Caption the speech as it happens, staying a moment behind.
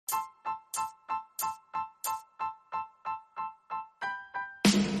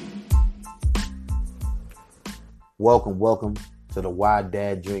Welcome to the Why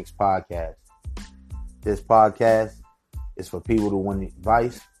Dad Drinks podcast. This podcast is for people who want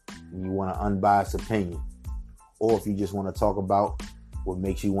advice and you want an unbiased opinion, or if you just want to talk about what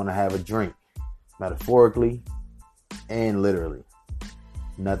makes you want to have a drink, metaphorically and literally.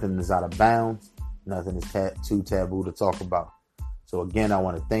 Nothing is out of bounds. Nothing is too taboo to talk about. So again, I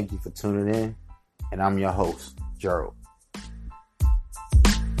want to thank you for tuning in, and I'm your host, Gerald.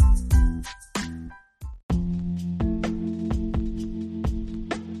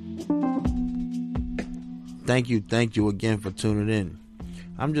 Thank you again for tuning in.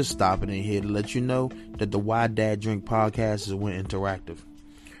 I'm just stopping in here to let you know that the Why Dad Drink podcast is Went Interactive.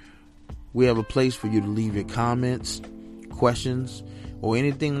 We have a place for you to leave your comments, questions, or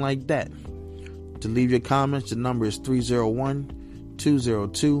anything like that. To leave your comments, the number is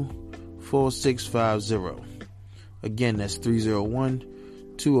 301-202-4650. Again, that's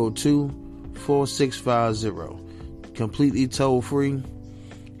 301-202-4650. Completely toll free.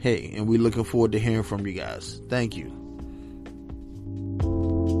 Hey, and we're looking forward to hearing from you guys. Thank you.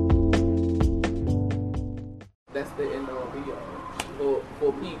 That's the end all be all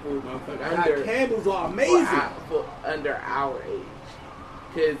for people under candles are amazing for under our age.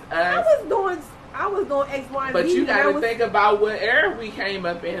 Cause I was doing X, Y, and but Z. You got to think about what era we came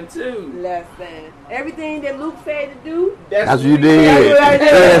up in too. Less than everything that Luke said to do. That's what you did.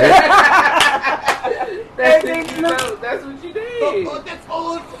 That's what you did. That's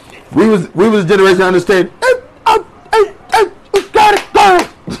all. We was the generation that understood. Got it.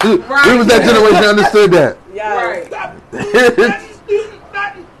 Right. We was that generation that understood that. Yeah. Right.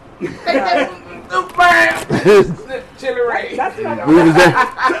 Chili Ray. We was that.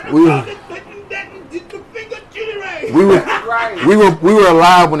 We were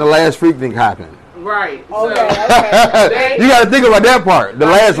alive when the last freak thing happened. Right. Okay. You got to think about that part. The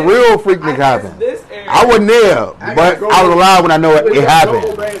last real freak thing happened. I wasn't there, but I was alive when I know it happened.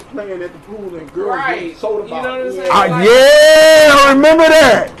 Playing at the pool and girls Right. soda You know what I'm saying? Yeah, I remember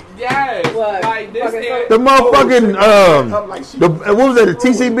that. Yes. What? Like this era. The motherfucking what was that? The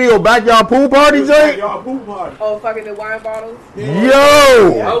TCB or backyard pool party joint? Oh, fucking the wine bottles.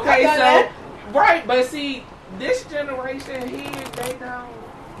 Yo. Okay, so right, but see, this generation here, they don't.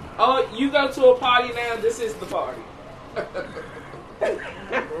 Oh, you go to a party now. This is the party.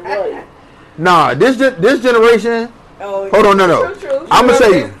 Right. Nah, this generation. Oh, Hold on, no. True. I'm gonna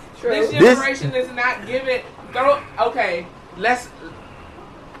say you. This generation is not giving. Okay, let's.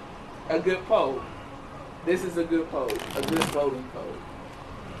 A good poll. This is a good poll. A good voting poll.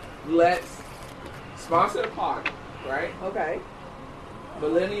 Let's sponsor the party, right? Okay.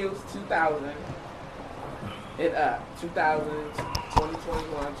 Millennials 2000 and up. 2000,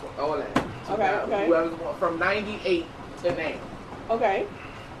 2021, all that. Okay. Whoever's born from 98 to now. Okay.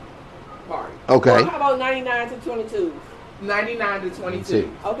 Party. Okay. Well, how about 99 to 22? 99 to 22.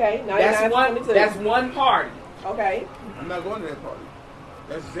 Okay. 99 to 22. That's one party. Okay. I'm not going to that party.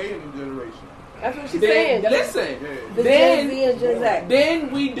 That's Zayn generation. That's what she's saying. Listen. The Gen Z and Gen Z.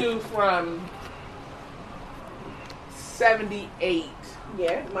 Then we do from 78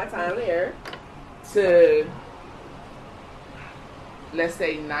 Yeah, my time there. to let's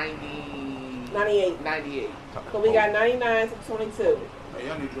say 98. 98. So we got 99 to 22. Hey,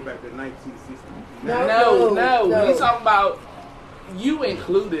 y'all need to go back to 1960. No. We talking about you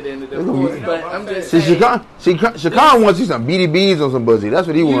included in it, of course, but I'm just See, saying. Shakan wants to see some BDBs on some buzzy. That's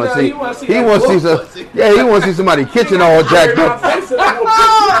what he wants to see. He wants to see He that wants to see wolf some. pussy. Yeah, he wants to see somebody kitchen all jacked up.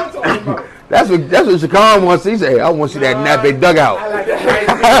 That's what Shakan wants to see. He say, I want to see that nappy dugout. I like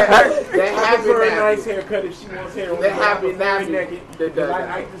that nice haircut if she wants hair. They happy nappy.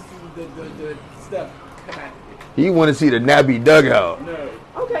 I like to see the stuff come out. He want to see the nappy dugout. No.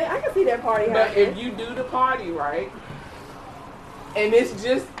 Okay, I can see that party But happening. if you do the party right, and it's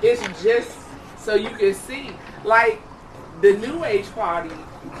just so you can see, like the new age party,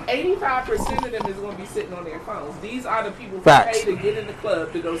 85% of them is going to be sitting on their phones. These are the people who Facts. pay to get in the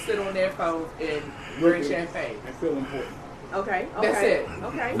club to go sit on their phones and drink champagne. I feel important. Okay. That's it.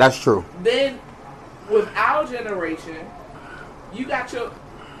 Okay. That's true. Then with our generation, you got your,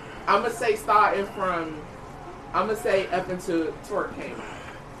 I'm going to say starting from, I'm going to say up until twerk came out.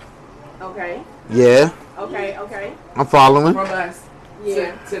 Okay. Yeah, Okay. I'm following. From us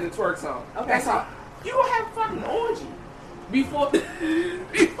Yeah. to the twerk song. Okay. That's all. You gonna have a fucking orgy before the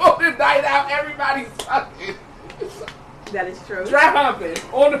night out. Everybody's fucking That is true. dry humping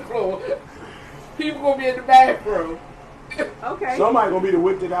on the floor. People gonna be in the bathroom. Okay. Somebody gonna be the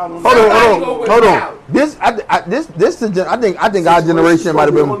whipped it out on. Hold on. This I think our generation might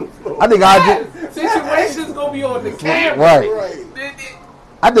have been. I think our situation's gonna be on the camera. Right.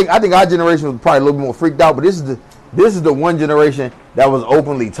 I think our generation was probably a little bit more freaked out, but this is this is the one generation that was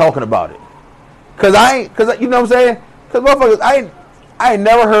openly talking about it. Cause you know what I'm saying? Cause motherfuckers, I ain't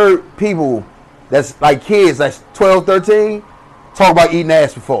never heard people that's like kids that's 12, 13 talk about eating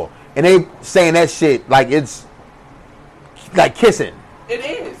ass before. And they saying that shit like it's like kissing. It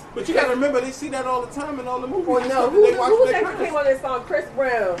is. But you gotta remember, they see that all the time in all the movies. Or no, They who watch was their that who came on this song? Chris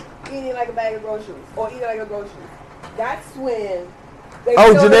Brown, eating like a bag of groceries or eating like a groceries. That's when they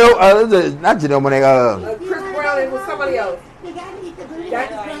Janelle, not Janelle Monáe. Chris Brown and with somebody else. You gotta eat the good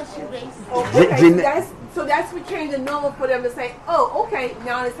That's- groceries. Oh, okay, Jan- that's became the normal for them to say, oh, okay,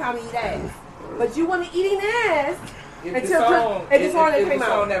 now it's time to eat ass. But you want to eating ass If until the song, the song if came the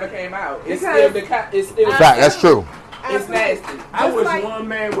song out. never came out, it's Because- still Fact, that's true. It's nasty. I Just wish like- one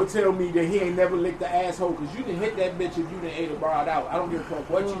man would tell me that he ain't never licked the asshole, because you can hit that bitch if you done ate a broad out. I don't give a fuck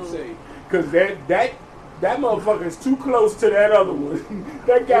what you say, because that motherfucker is too close to that other one.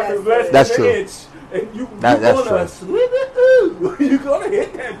 That gap Yes, is less That's than true. an inch. And That's gonna true. slip it through. You gonna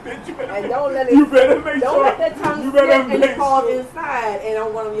hit that bitch. You better, And make, don't let it. you better make Don't sure. let that tongue you slip better and make fall sure. inside. And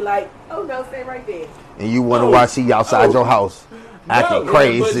I'm gonna be like, oh no, stay right there. And you wonder No. why she outside No. your house acting No,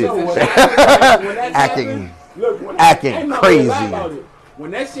 crazy. but no, when that Acting- happened, look, when acting ain't no crazy. lie about it.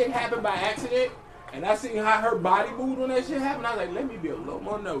 When that shit happened by accident, and I seen how her body moved when that shit happened, I was like, let me be a little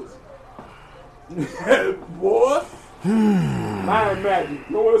more nosy. Boy, mind magic.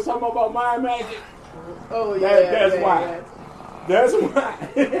 You know what I'm talking about mind magic? Oh That's yeah, why. yeah. That's why.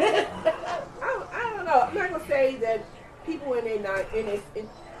 I don't know. I'm not gonna say that people in my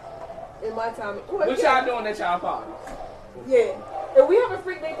time. Well, What y'all doing at y'all parties? Yeah, and we have a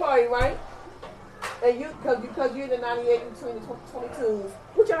freak day party, right? And you, because you're the 98 between the 22s.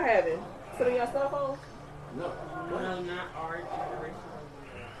 What y'all having? Sitting on your cell phone? No. No, not our generation.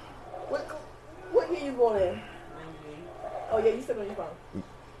 What year you born in? Oh yeah, you sitting on your phone.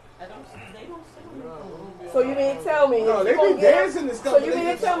 They don't sit on their phone. So you didn't tell me. No, you they gonna be get up- dancing and stuff. So you but they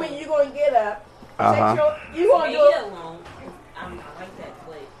didn't just- tell me you gonna get up. Uh-huh. You gonna do Me it. alone. I'm not like that,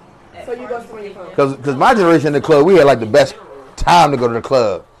 but So you gonna sit on your phone? Cause my generation in the club, we had like the best time to go to the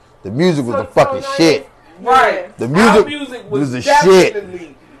club. The music was the fucking shit. Right. The Our music music was was the shit.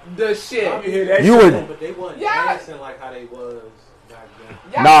 definitely the shit. You hear that You shit? would But they wasn't Yeah. dancing like how they was back then.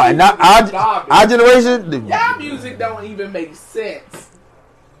 Y'all nah, and music not is garbage. our generation. Y'all music don't even make sense.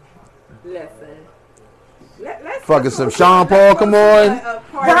 Listen. Let's Fucking some Sean Paul, come on.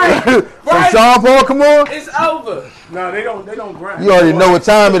 Right. Some Right. Sean Paul, come on. It's over. No, they don't grind. You already know what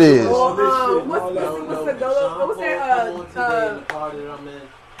time it is. All this shit, What's all the- that. what's the- Sean what's that, Paul come on today in the party that I'm in,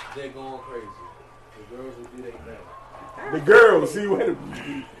 they're going crazy. The girls will do their thing. The girls, see what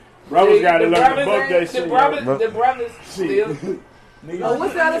brothers got to learn to bump that shit. The brothers Shit. still. Oh,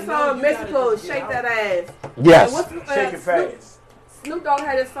 what's the other song? Mexico, Shake That Ass. Yes. What's Shake it fast. Snoop Dogg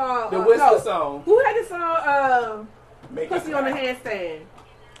had a song. The Whisper no. song. Who had the song? Make Pussy it on the fast. handstand.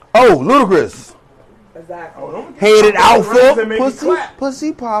 Oh, Ludacris. Exactly. Oh, don't Headed out brothers for that make you pussy, clap.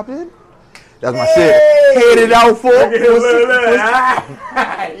 pussy popping. That's my shit. Headed out for Look at him, pussy. look, look. pussy.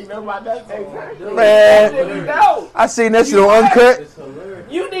 Ah. You know about that song? Exactly. Man, You know. I seen that shit on Uncut. It's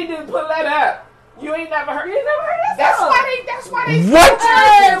hilarious. You need to pull that up. You ain't never heard. You never heard that That's song? why they. What?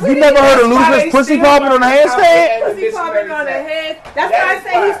 Hey, You never heard of That's why Ludacris they pussy still popping on the working out handstand? there. Pussy popping on the head. That's That why I is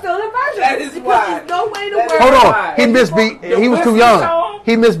say why. he's still a virgin. That is because why. there's no way in the That is world. Hold on. why. He missed B. He was too Whisper young. song?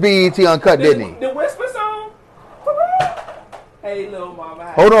 He missed BET Uncut, didn't he? The Whisper song. For real? Hey, little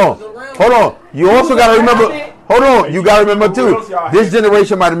mama. Hold on. Hold on. You also gotta remember. Hold on. You gotta remember too. This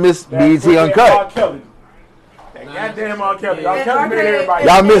generation might have missed BET R. Uncut. Kelly. That goddamn R. Kelly. R. And Kelly R. made Kelly- everybody.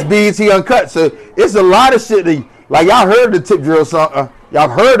 Y'all missed BET Uncut. So it's a lot of shit that, like, y'all heard the Tip Drill song. Y'all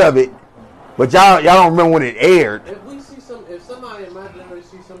heard of it, but y'all don't remember when it aired. If we see if somebody in my generation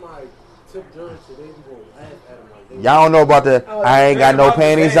see somebody tip joints, so they be going to laugh at them like they. Y'all don't know about the I ain't got no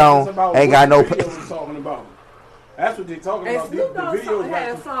panties on. Ain't got no. Videos talking about. That's what they talking And about. Snoop The Dogg videos had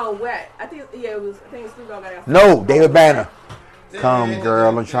a like song Wet. I think Snoop Dogg had a song. No, David Banner. Come,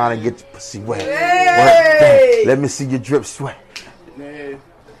 girl, I'm trying to get your pussy wet. Hey! Wet. Let me see your drip sweat. Nah, they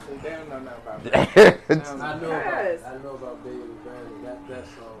don't know nothing about that. I know Yes. about David Banner. That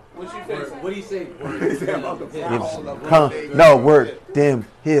song. What you Word, think? what do you say? He said about the Yeah. Hips. Come, no, work them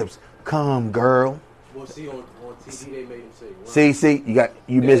hips. Come, girl. Well, see on TV they made him say. See,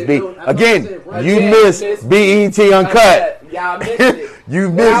 you missed B. no, I'm Again, not saying- you Again, missed BET Uncut. Y'all missed it. You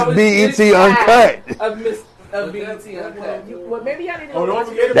Y'all missed was BET this Uncut. side of BET Uncut. Well, maybe y'all didn't Oh, don't watch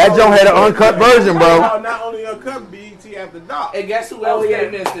forget it. That joint had an uncut version, bro. Not only uncut BET after dark. And guess who else they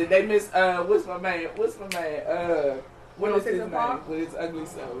missed it? They missed what's my man? What is his name? Park? With his ugly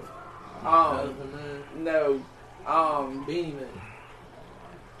self. Elephant Man, No. Beanie Man.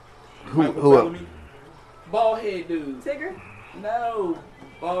 Who? Bellamy. Bald head dude. Tigger? No.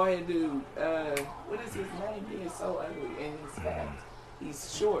 Bald head dude. What is his name? He is so ugly and he's fat.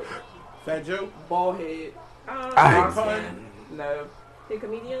 He's short. Fat Joe? Bald head. I- No. He a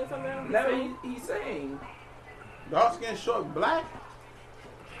comedian or something else? No, he sang. Dark skin, short, black.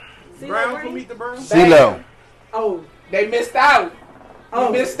 CeeLo Brown Green? from Meet the Brown. CeeLo. Oh. They missed out. Oh.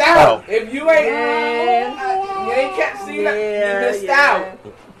 You missed out. Oh. If you ain't, Yeah. you ain't catch CeeLo. Yeah, You missed yeah.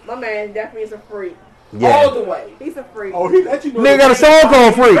 out. My man definitely is a freak. All Yeah. the way. He's a freak. Oh, he let you know. Nigga got a song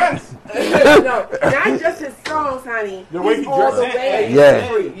called Freak. No, not just his songs, honey. The way He's he all the dressed way. and- Yeah.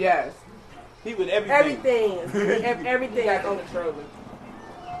 Freak. Yes. He with everything. Everything. Everything. He got control.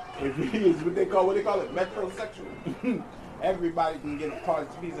 If he is what they call it, metrosexual. Everybody can get a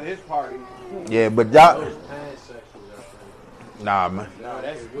piece of his party. Yeah, but y'all. Those pansexuals, I think. Nah, man. No,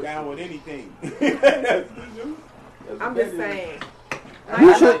 that's down with anything. I'm just saying.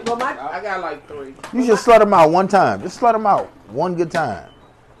 You should- But my, I got like 3. You should slut him out one time. Just slut him out one good time.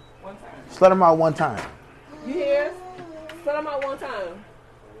 One time. Slut him out one time. you hear? Put him out one time.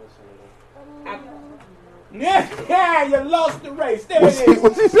 Yeah, you lost the race. There What's it he- is.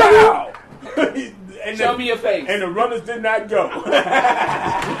 what's he saying? Wow. And Show me your face. And the runners did not go.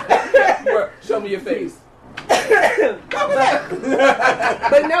 Show me your face. But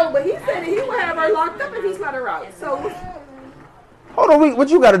he said that he would have her locked up if he let her out. So Hold on, what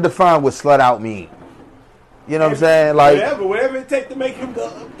you got to define what slut out mean? You know what I'm saying? Like, whatever it takes to make him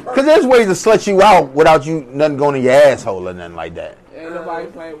go. because there's ways to slut you out without you nothing going in your asshole or nothing like that. Ain't nobody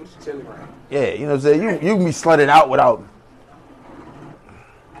playing with your chili ring. Yeah, you know what I'm saying? You can be slutted out without.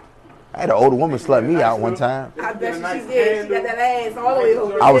 I had an older woman slut me out one time. I bet she did. She got that ass all the way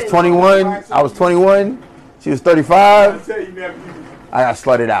over. I was 21. She was 35. I tell you, nephew, I got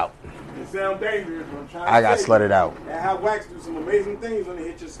slutted out. it sounds dangerous, but I'm trying to I got tell you, slutted out. That hot wax do some amazing things when it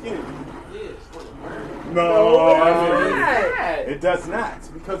hit your skin. Yes, what a murder. No, Right. it does not,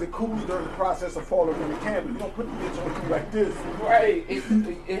 because it cools during the process of falling from the candle. You don't put the bitch on you like this. Right.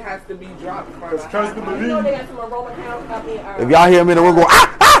 It has to be dropped from Because trust and You know believe. they got some aroma count. I mean, If y'all hear me in the room go,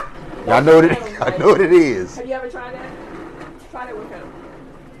 ah, ah! Y'all know what it, I know what it is. Have you ever tried that? Try that with him.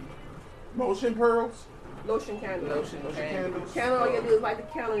 Motion pearls. Lotion candle. Lotion Candles. Candle, all you gotta do is light the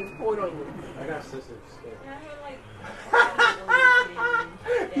candle and just pour it on you. I got sensitive skin.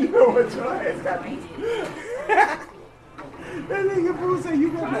 You know what your ass got me? That nigga Pooh say,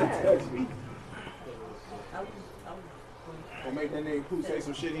 you better not touch me. Or make that nigga Pooh say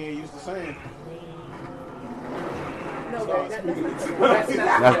some shit he ain't used to saying. No, Start that's speaking not it.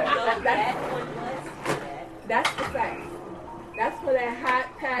 that's the fact. That's for that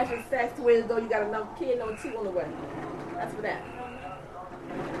hot passion sex to where as though you got another kid, no 2 on the way. That's for that.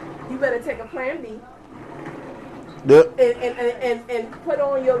 You better take a plan B Yep. and put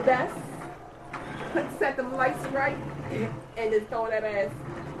on your best, set them lights right, and just throw that ass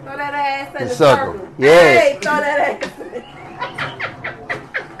in the circle. Yeah. Hey, throw that ass.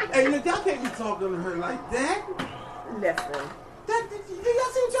 Hey, look, y'all can't be talking to her like that. Listen. Y'all see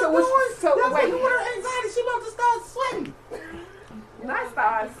what So y'all what- doing? so Y'all wait. fucking with her anxiety. She about to start sweating. Not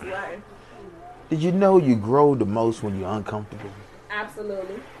start sweating. Did you know you grow the most when you're uncomfortable?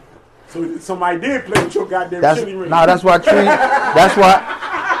 Absolutely. So somebody did play with your goddamn That's chili ring. that's why tree. That's why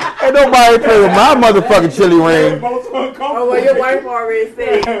ain't nobody play with my motherfucking chili ring. Most uncomfortable. Oh, well, your wife already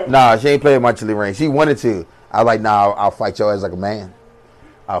said. Nah, she ain't playing my chili ring. She wanted to. I was like, nah, I'll fight your ass like a man.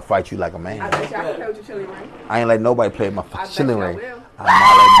 I'll fight you like a I man. bet y'all can play with your chili ring. I ain't let nobody play my I fucking bet chili y'all ring. will. I'm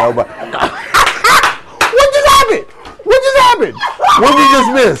not letting nobody. What just happened? What just happened? What did you just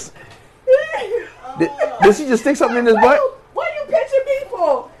miss? Did she just stick something in his butt? What are you pitching me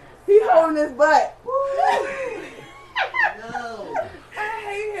for? He's holding his butt. No.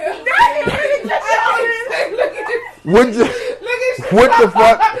 What just? Look at What the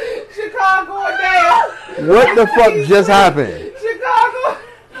fuck? Chicago down. What the fuck just happened? Chicago.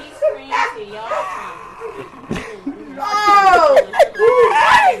 He screamed to y'all. Oh!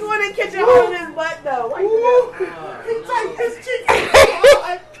 Why you going to the kitchen holding his butt though? Why you He tight his cheek.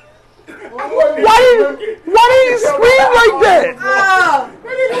 Why did he scream like that? Oh!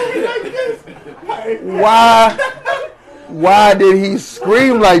 Why did he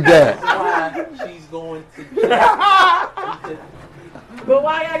scream like that? Why she's going to But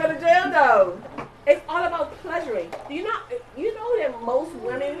why y'all go to jail though? It's all about pleasuring. Do you know that most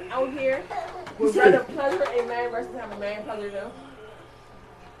women out here would rather pleasure a man versus have a man pleasure them?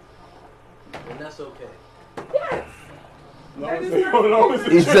 and that's okay. Yes.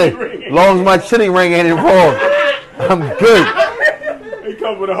 He said, long as my chili ring ain't involved, I'm good.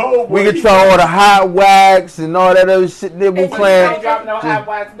 come with a whole. We can try all the hot wax and all that other shit that we But you playing. can't drop no hot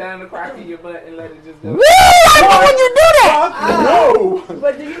wax down the crack of your butt and let it just go. Woo! Why would you do that? No.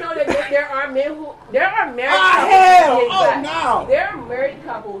 But do you know that there are men who there are married hell! couples? Oh, no. There are married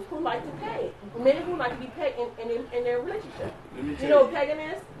couples who like to pay. Men who like to be paid in their relationship. You know what pegging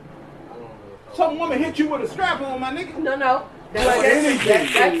is? Some woman hit you with a strap on, my nigga. No. Well, anything.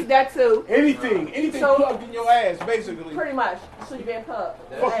 That's that too. Anything So- plugged in your ass, basically. Pretty much. So you been pub.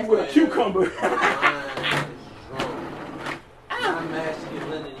 Fuck you with a cucumber. My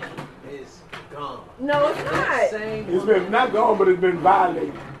masculinity is gone. No, it's not. Same It's been not gone, but it's been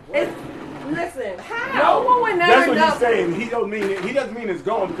violated. Listen, no one would That's never what know. he's saying. He don't mean it. He doesn't mean it's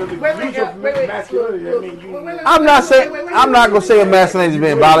gone because if Wait, you use your masculinity, that means you. I'm not saying. I'm not gonna say a masculinity's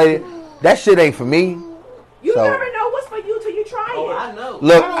been violated. That shit ain't for me. You So- never know what's for you till you try Oh, it. I know.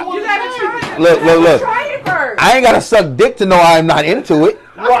 Look, You gotta try it. look. Try it first. I ain't gotta suck dick to know I'm not into it.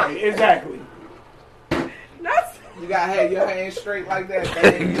 Right, exactly. That's, You gotta have your hands straight like that. That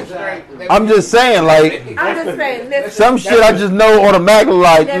ain't you straight. I'm just saying, like, I'm just saying, listen. some shit I just know automatically,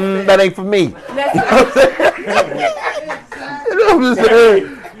 like, that ain't for me. Listen. You know what I'm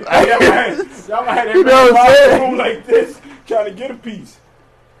saying? Y'all might have You know what I'm saying? room like this trying to get a piece.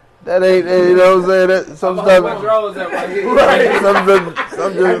 That ain't, you know what I'm saying? That, some My stuff. drawers up right here. Right. Some I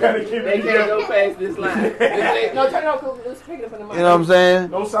just, gotta keep They it can't together. go past this line. No, turn it on, because it's picking up in the mic. you know what I'm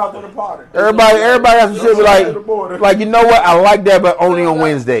saying? No south of the Potter. Everybody has some shit be South of the border. like, you know what? I like that, but only on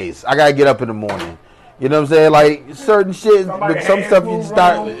Wednesdays. I gotta get up in the morning. You know what I'm saying? Like certain shit, Somebody but some hands stuff you move just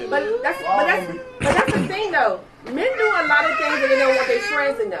start. wrong. But that's the thing, though. Men do a lot of things that they don't want their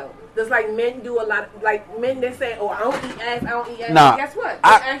friends to know. Just like men do a lot, like men that say, "Oh, I don't eat ass, I don't eat ass." Nah, Guess what? They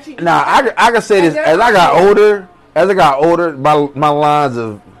I actually do I can say this. As I got older, my lines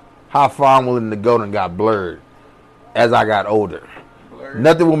of how far I'm willing to go done got blurred. As I got older,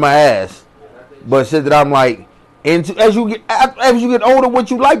 nothing with my ass, but shit that I'm like into. As you get older, what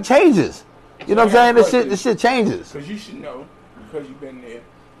you like changes. You know what I'm saying? This shit changes. Because you should know, because you've been there.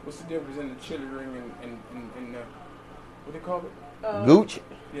 What's the difference in the chili ring and what they call it? Gooch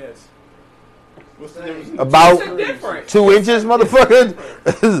Yes. What's the difference? In about What's the difference? 2 inches,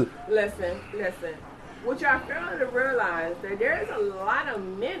 motherfucker. Listen. What y'all fail to realize that there is a lot of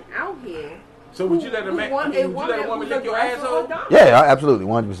men out here. So would you let a who man? want Would you let a woman who's lick your aggressive or asshole? dominant. Yeah, absolutely,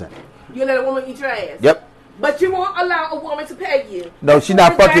 100%. You let a woman eat your ass. Yep. But you won't allow a woman to pay you. No, she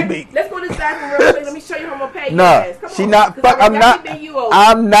not fucking me. Let's go to this bathroom real quick. Let me show you how I'm gonna pay No, your ass. Come she on, not. 'cause Fuck. I would I'm not. definitely bend you over.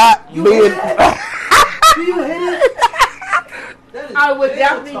 I'm not being. Do you hear it? That is I would jail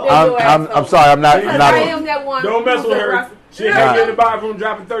definitely talk. bend your ass. I'm sorry. I'm not. Because I'm not. I am that one. Don't mess with her. She ain't gonna get in the bathroom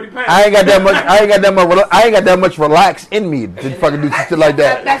dropping 30 pounds. I ain't got that much relax in me to fucking do shit like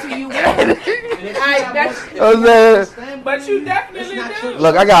that. That's what you want. And if I- she got that's- more- You know what I'm saying? stand But by you it's definitely not do. your-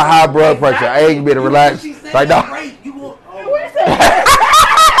 Look, I got high blood pressure. I ain't gonna be able to relax. She said Right that's now. great. You want? Where's that?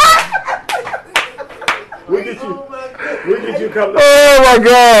 We'll get you. Oh my God. We'll get you a couple of. Oh my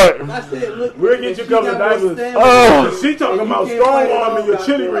god. I said, look, We'll get you a if she couple of got more diapers. stand Oh. by- She talking about You can't strong fight arm in your all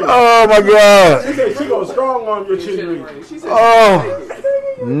chili about ring. Oh my She god. said she gonna strong arm your chili ring. She said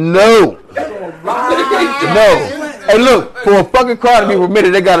Oh no. No. Hey, look. For a fucking crowd to be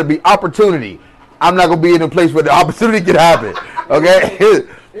permitted, there gotta be opportunity. I'm not gonna be in a place where the opportunity can happen. Okay.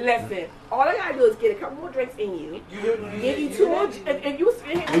 Listen, all I gotta do is get a couple more drinks in you. Give you 2 more, and you sit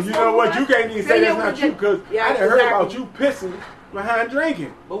here And you know what? You can't even say that's not true because Yeah, I done heard exactly. about you pissing behind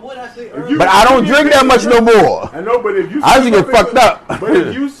drinking. But what I say you- earlier, But I don't drink that much no more. I know, but if you I just slip get and- fucked up. But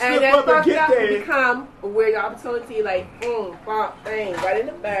if you And slip that up and fucked get up will there, become where the opportunity, like, bop, bang, right in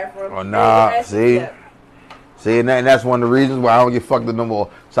the bathroom. Oh, and nah, your ass see? is up. See, and that's one of the reasons why I don't get fucked up no more.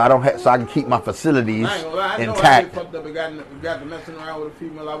 So I can keep my facilities I ain't gonna lie, I know I get intact. fucked up and got to messing around with a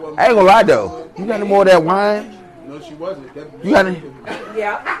female I wasn't. I ain't gonna lie though. You got any more of that wine? No, she wasn't. That, You got any?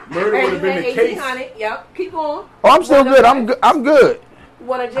 Yeah. Murder And would have been the case. 1800. Yep. Keep on. Oh, I'm still good. I'm good. I'm good. You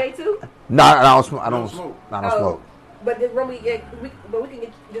want a J2? No, I don't smoke. I Don't don't smoke. smoke. I don't smoke. But this rum we get, but we can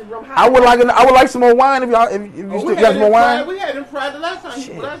get this rum hot. I would like some more wine if y'all if you Oh, still got some more wine. We had him fried the last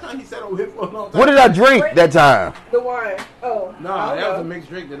time. Last time he sat over here for a long time. What did I drink that time? the wine. Oh. Nah, I that don't was a know. mixed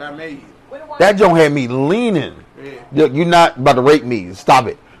drink that I made. Where the wine- That joint had me leaning. Yeah. Look, you're not about to rape me. Stop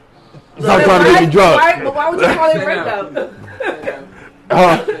it. Stop But trying to why- get me drunk. But why would you call it rape though?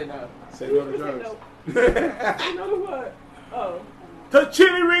 Say no. Say no to drugs. You know what? Oh. The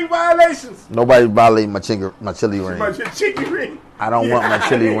chili ring violations. Nobody violating my chili ring. My chili ring. I don't want my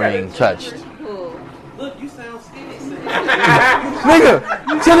chili ring touched. look, you sound skinny.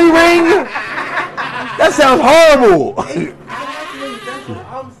 Nigga, chili ring? That sounds horrible. Exactly, that's what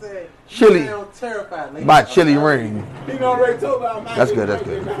I'm saying. You Chili. sound terrified. Like, My chili ring. He already told me I'm not That's getting good, that's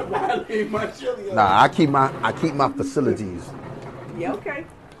pregnant, good. not violating my chili. Nah, I keep my facilities. Yeah, okay.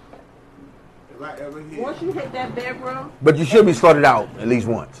 If I ever hear. Once you hit that bedroom, But you should be slutted out at least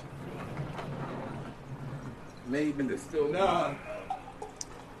once. Maybe it's still Nah.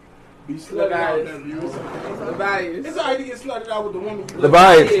 Be slutted out Levi's. there, views. Levi's. It's alright to get slutted out with the woman you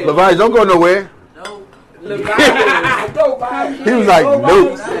Levi's, don't go nowhere. No. Levi's. Go by. He was like,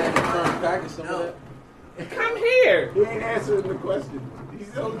 nope. Package some of that. Come here. He ain't answering the question.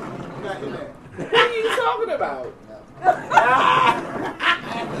 He's not in that. What are you talking about?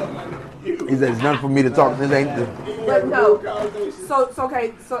 He said, it's nothing for me to talk. This ain't the... but no. So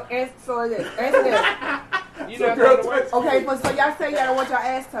okay. So answer this. You know what? Okay, but so y'all say y'all don't want your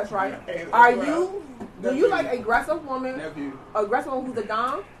ass touched, right? Do you like aggressive woman? Nephew. Aggressive woman who's a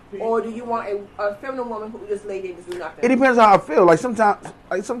dom, or do you want a feminine woman who just lay there and just do nothing? It depends how I feel. Like sometimes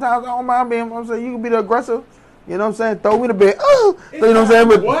I don't mind being, I'm saying, you can be the aggressive. You know what I'm saying? Throw me the bed. Oh, so you know what I'm saying?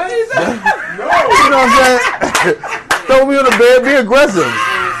 But, What is that? you know what I'm saying? Throw me on the bed, be aggressive.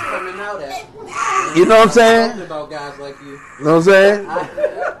 It's coming out at. You know what I'm saying? Talking about guys like you. You know what I'm saying? No.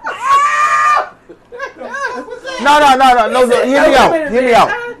 Hear me out.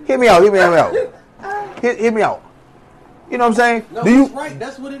 Hear me out. You know what I'm saying? No, Do you? he's right.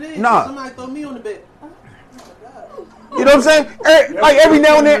 That's what it is. Nah. Somebody throw me on the bed. You know what I'm saying? Like every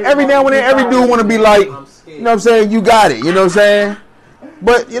now and then, every dude want to be like, I'm scared. you know what I'm saying? You got it. You know what I'm saying?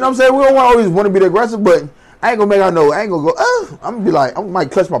 But you know what I'm saying? We don't always want to be the aggressive, but I ain't gonna make out no. I ain't gonna go. Oh, I'm gonna be like, I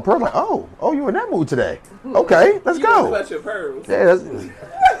might clutch my pearl. Like, oh, you in that mood today? Okay, let's You gonna go. clutch your pearls. Yeah, that's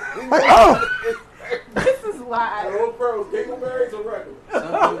like, oh, This is why. Old pearls, dingleberries, or regular?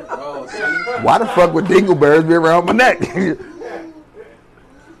 Oh, see? why the fuck would dingleberries be around my neck? You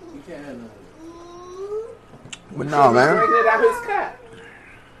can't have none. But no, man. Bringing it out his cut.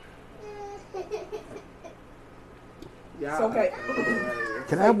 It's okay.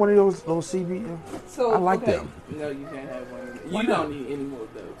 Can I have one of those CB? So I like okay. them. No, you can't have one. You don't need any more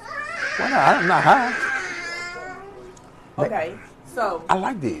of those. Why not? I'm not high. Okay, so I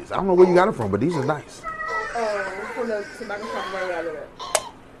like these. I don't know where you got them from, but these are nice. from the tobacco shop right out of there.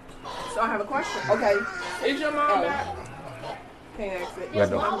 So I have a question. Okay, Is your mom back? can't ask it.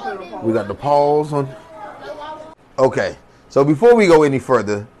 We got the pause on. Okay, so before we go any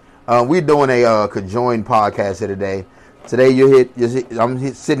further, we're doing a conjoined podcast here today. Today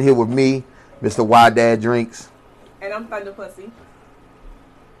I'm sitting here with me, Mr. Y Dad Drinks. And I'm Thunder Pussy.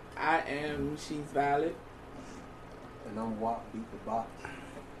 I am. She's valid. And I'm walk beat the box.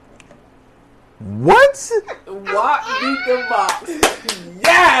 What? Walk beat the box.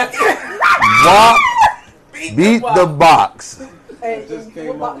 Yes. Walk beat the box. And Just and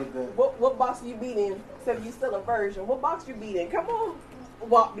came up with that. what box you beat in? Except you still a virgin. What box you beat in? Come on.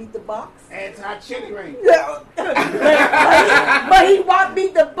 Walk beat the box. Anti-chili ring. But he walk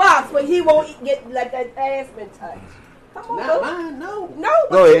beat the box, but he won't let that ass been touched. Come on, Not boo. mine, no. No,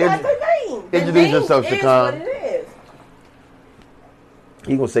 but Go you ahead, got the name. The introduce name yourself, is Chacon. what it is.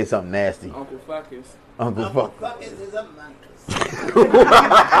 He gonna say something nasty. Uncle Fuckers. Uncle Fuck. Fuckers is a monkey.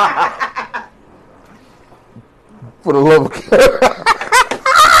 For the love of God.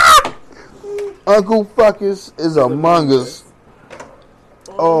 Uncle Fuckers is among us.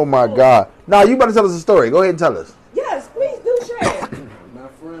 Oh my God. Now you better tell us a story. Go ahead and tell us. Yes, please do share. My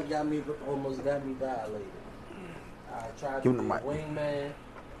friend almost got me dilated. I tried Give to him be the a wingman, and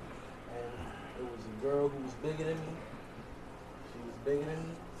it was a girl who was bigger than me. She was bigger than me.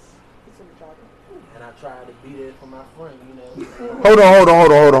 And I tried to be there for my friend, you know. Hold on.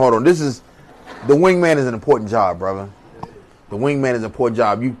 The wingman is an important job, brother. The wingman is an important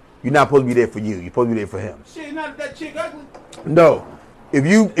job. You're not supposed to be there for you. You're supposed to be there for him. Shit, not that chick ugly. No. If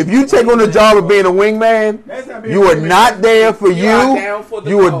you take on the job of being a wingman, That's not being you a are wingman. not there for You are down for the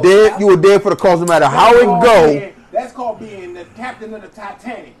you are cause. there. You are there for the cause, no matter how it go. That's called being the captain of the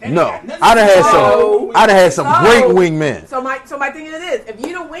Titanic. That ain't No, got nothing I done to had do some. with- I done had some So- great wingmen. So my thing is this: if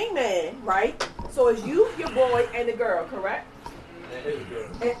you're the wingman, right? So it's you, your boy, and the girl, correct?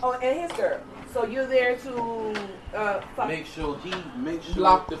 And his girl. So you're there to fuck. Make sure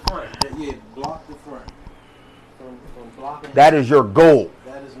Block the front. Yeah, block the front. From blocking. That is your goal.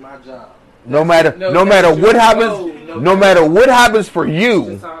 That is my job. No matter No, no that's matter your what goal. happens, No no matter- matter what happens for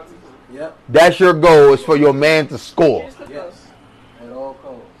you, Yep. that's your goal. Is for your man to score. Yes. At all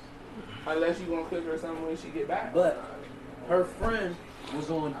costs. Unless you gonna cook her something when she get back. But her friend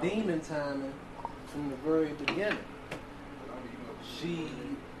was on demon timing from the very beginning. She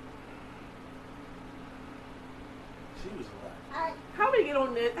was alive. How we get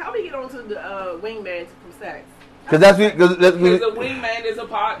on this? How we get on to the wingman from sex? Because that's what. Because the wingman is a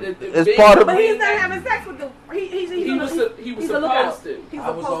part. It's part of. But he's not having sex with the. He was supposed to. I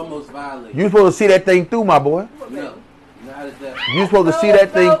was almost violated. You supposed to see that thing through, my boy. No, not at that. You supposed to see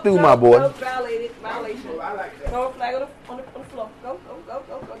that thing through, my boy. Violation. I like that. Throw a flag on the floor. Go.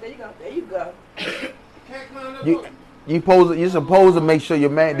 There you go. Can't climb that You boat. you're supposed to make sure your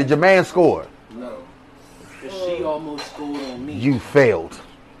man. Did your man score? No. Because she almost scored on me. You failed.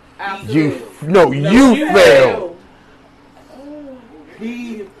 Absolutely. You failed.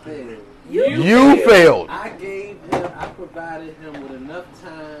 He failed. You failed. I provided him with enough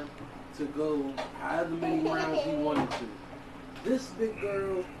time to go however many rounds he wanted to. This big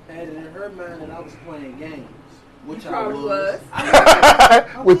girl had it in her mind that I was playing games. Which I was.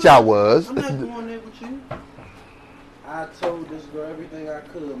 Which I was. I'm not going there with you. I told this girl everything I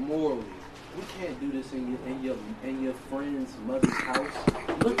could morally. We can't do this in your friend's mother's house.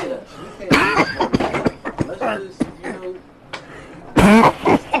 Look at us. We can't do this. Let's just,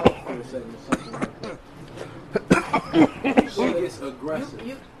 let's talk for a second or something like that. She gets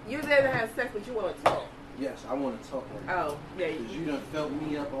aggressive. You there to have sex, but you want to talk. Yes, I want to talk right now. Oh, yeah. Because you done felt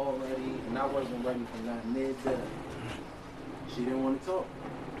me up already, and I wasn't ready for not mid-day. She didn't want to talk.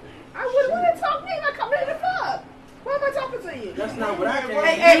 I wouldn't want to talk to me if I come in the club. Why am I talking to you? That's not what I came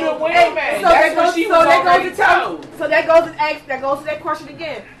Hey, the wingman. That's what she was already told. So that goes to that question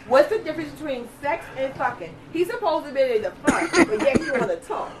again. What's the difference between sex and fucking? He's supposed to be able to fuck, but yet you want to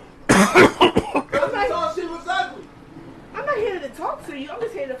talk. She was ugly. I'm not here to talk to you. I'm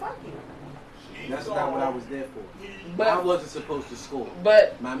just here to fuck you. That's not what I was there for. But I wasn't supposed to score.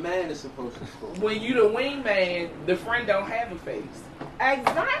 But my man is supposed to score. when you the wingman, the friend don't have a face.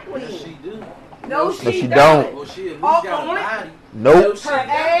 Exactly. Yes, she do. No, But she she don't. Well, she at least Oh, got a only- body. Nope. Her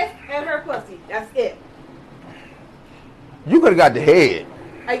ass and her pussy. That's it. You could have got the head.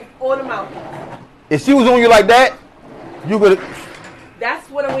 Like, or the mouth. If she was on you like that, you could have. That's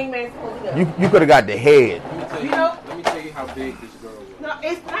what a wingman's supposed to do. You could have got the head. Let me tell you how big this girl was. No,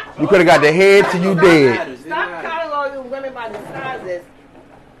 it's not. You could have got the head till you dead. Stop cataloging women by the sizes.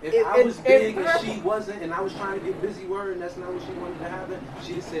 If I was big and she wasn't, and I was trying to get busy word, and that's not what she wanted to happen,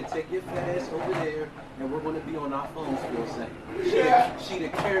 she'd have said, take your fat ass over there, and we're going to be on our phones for a second. She'd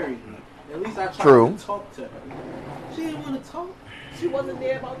have carried me. At least I tried to talk to her. She didn't want to talk. She wasn't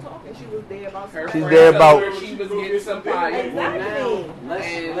there about talking. She was there about Her She's friend there told about- her she was getting some fire.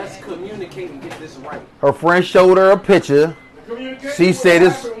 Exactly. Let's communicate and get this right. Her friend showed her a picture. She said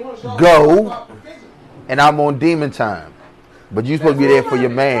it's go, and I'm on demon time. But you supposed to be there for your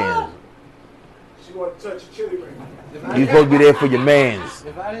man. She want to touch your chili ring. You supposed to be there for your mans.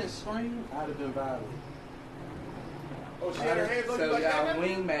 If I didn't scream, I'd have been violated. Oh, she had her hands on So you like y'all that?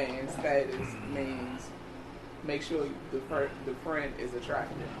 wingman status means make sure the friend is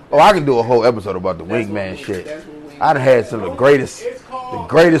attractive. Oh, I can do a whole episode about the That's wingman what shit. That's what wingman I done had some of the greatest It's called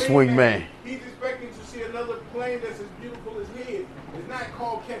wingman. He's expecting to see another plane that's as beautiful as his. It's not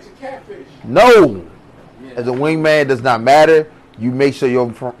called catching catfish. No, as a wingman, it does not matter. You make sure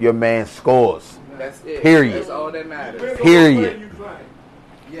your man scores. That's it. Period. That's all that matters. Depends on Period. what plane you flying.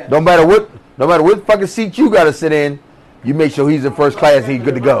 Yeah. No matter what fucking seat you gotta sit in, you make sure he's in first class. He's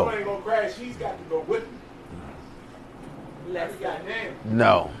good to If go. my plane gonna crash, he's got to go with me. Let's go. Goddamn.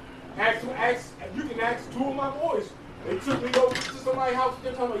 No. You can ask two of my boys. They took me over to somebody's house.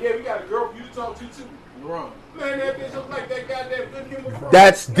 They're talking about, yeah, we got a girl for you to talk to too. Wrong. Man, that bitch look like that goddamn good human frog.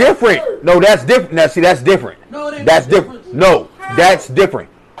 That's different. No, that's different. Now, see, that's different. No, it ain't That's no different. difference. No, that's different.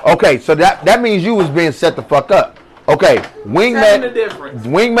 Okay, so that means you was being set the fuck up. Okay, Telling the wingman. difference.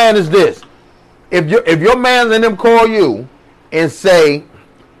 Wingman is this. If your man's and them call you and say,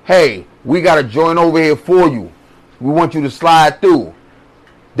 "Hey, we got a joint over here for you. We want you to slide through."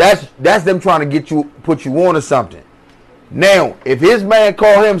 That's them trying to put you on to something. Now, if his man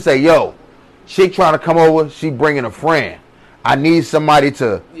call him and say, "Yo, she trying to come over. She bringing a friend. I need somebody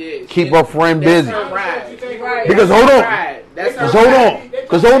to keep her friend That's busy." her ride. Right. Because That's hold her on. ride. That's her Because hold ride. on.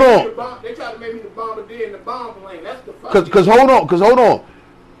 Because hold on. They tried to make me the bombardier in the bomb plane. That's the fuck. Because hold on.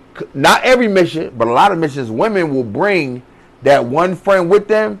 Not every mission, but a lot of missions, women will bring that one friend with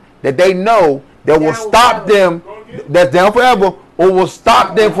them that they know that will Down stop forever. them, that's down forever, or will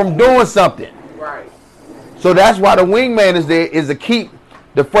stop them from doing something. Right. So that's why the wingman is there, is to keep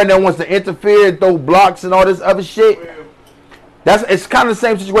the friend that wants to interfere, throw blocks and all this other shit. It's kind of the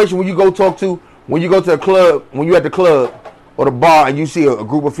same situation when you go to a club, when you're at the club or the bar and you see a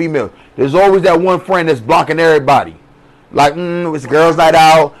group of females. There's always that one friend that's blocking everybody. Like, it's girls' night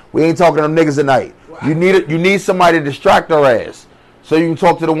out. We ain't talking to them niggas tonight. You need somebody to distract her ass so you can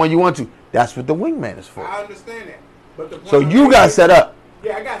talk to the one you want to. That's what the wingman is for. I understand that. But the So point you I'm got making- set up.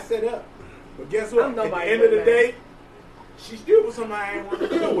 Yeah, I got set up. But guess what? I'm At the nobody's end of the wingman. day, she still was somebody I ain't want to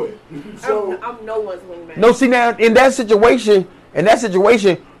deal with. So I'm no one's wingman. No, see now in that situation,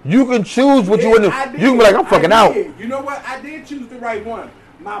 you can choose what you want to. You can be like, I'm fucking out. You know what? I did choose the right one.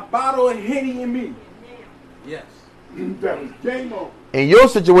 My bottle of Henny and me. Yes. That was game on. In your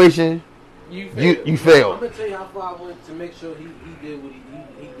situation, You you I'm failed. gonna tell you how far I went to make sure he did what he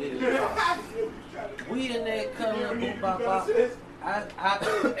did. His job. We in there cuddling, boop, bop, bop.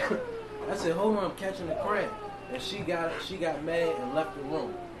 I said, hold on, I'm catching the cramp, and she got mad and left the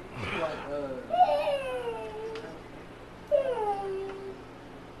room. She like,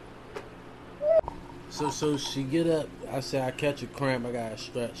 So she get up. I said, I catch a cramp. I got a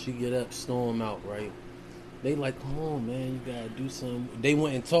stretch. She get up, storm out, right? They like, come on, man, you gotta do something. They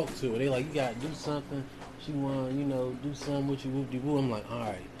went and talked to her. They like, you gotta do something. She want, do something with you, whoop-de-woo. I'm like, all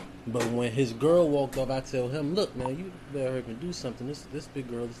right. But when his girl walked up, I tell him, look, man, you better hurry and do something. This big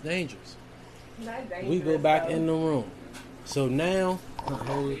girl is dangerous. Not dangerous, We go back though. in the room. So now,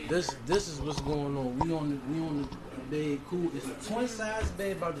 this is what's going on. We on the bed, cool. It's a twin size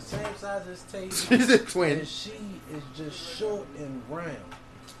bed, about the same size as Tay. She's a twin. And she is just short and round.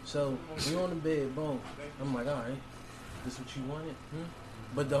 So we on the bed, boom. I'm like, all right, this what you wanted?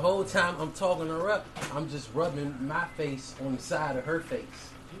 But the whole time I'm talking her up, I'm just rubbing my face on the side of her face.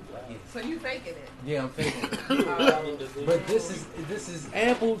 So you faking it? Yeah, I'm faking it. But this is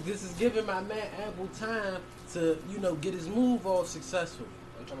ample. This is giving my man ample time to get his move off successfully.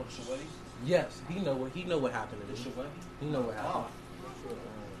 Are you talking about Shaway? Yes, he know what happened to this. He know what happened.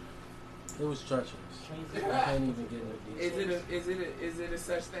 It was treacherous. I can't even get into details. Is it a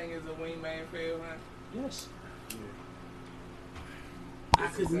such thing as a wingman feel, huh? Yes. I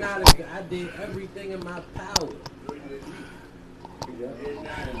could not have. I did everything in my power.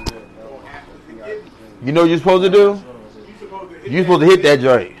 You know what you're supposed to do? You're supposed to hit that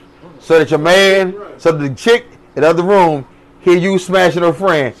joint so that your man, so that the chick in the other room hear you smashing her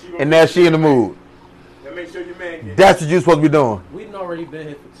friend, and now she in the mood. And make sure your man gets. That's what you're supposed to be doing. We'd already been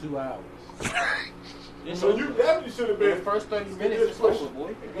here for 2 hours. So you definitely should have been. The first 30 minutes is over,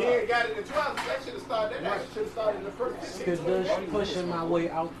 boy. If he ain't got it in 2 hours, that should have started. That should have started in the first 15 Because she pushing my way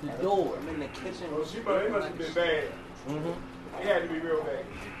out the door. I'm in the kitchen. Oh, it must have been bad. Mm-hmm. It had to be real bad.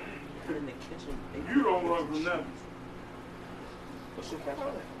 I'm in the kitchen. You don't run from nothing. What's your caption?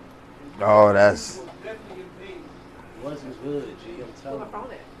 Oh, that's Wasn't good, G. I'm Pull telling my you.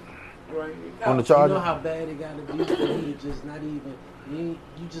 phone at. on the You charger. know how bad it got to be for you to just not even. You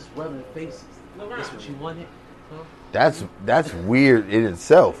just rubbing faces. That's what you wanted? Huh? That's weird in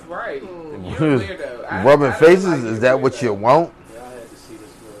itself. Right. You're a weirdo. Rubbing I don't faces, like is you that what weirdo. you want? Yeah, I had to see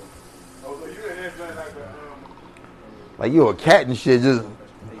this girl. Oh, so you in there like Like you a cat and shit, just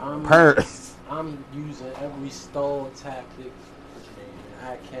purr. I'm using every stall tactic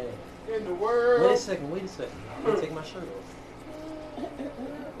I can. in the world. Wait a second. I'm gonna take my shirt off.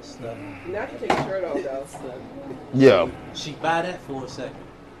 It's stuff. Now you take your shirt off, though. Yeah. She buy that for a second.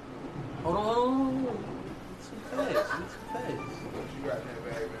 Hold on. Too fast.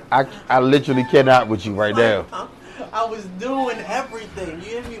 I literally cannot with you right now. I was doing everything.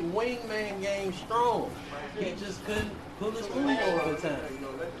 You hear me? Wingman game strong. He just couldn't pull his move all the time.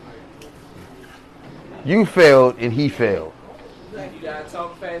 You failed and he failed. You gotta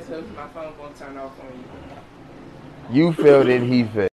talk fast, cause my phone gonna turn off on you. You failed and he failed.